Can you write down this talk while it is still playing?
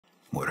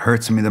What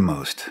hurts me the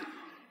most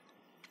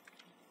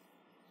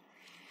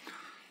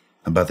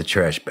about the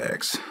trash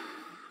bags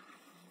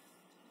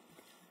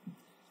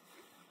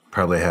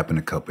probably happened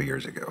a couple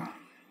years ago.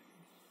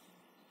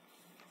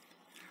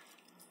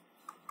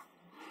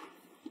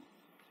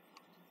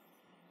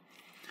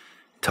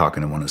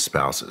 Talking to one of the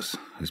spouses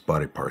whose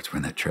body parts were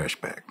in that trash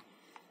bag.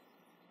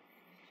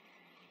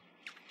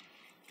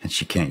 And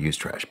she can't use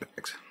trash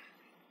bags.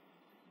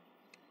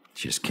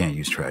 She just can't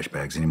use trash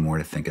bags anymore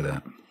to think of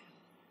that.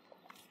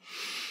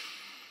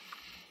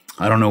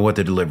 I don't know what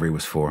the delivery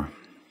was for.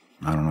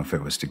 I don't know if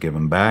it was to give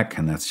them back,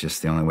 and that's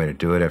just the only way to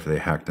do it after they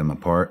hacked them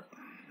apart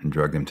and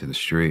drug them to the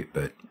street,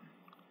 but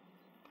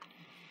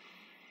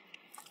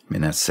I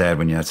mean, that's sad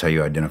when that's how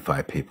you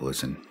identify people,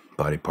 is in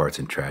body parts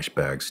in trash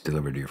bags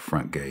delivered to your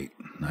front gate.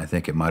 And I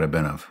think it might have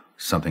been of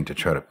something to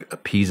try to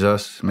appease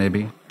us,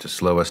 maybe, to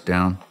slow us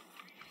down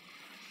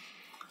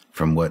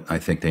from what I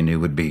think they knew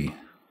would be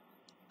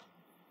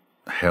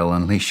hell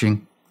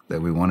unleashing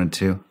that we wanted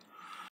to.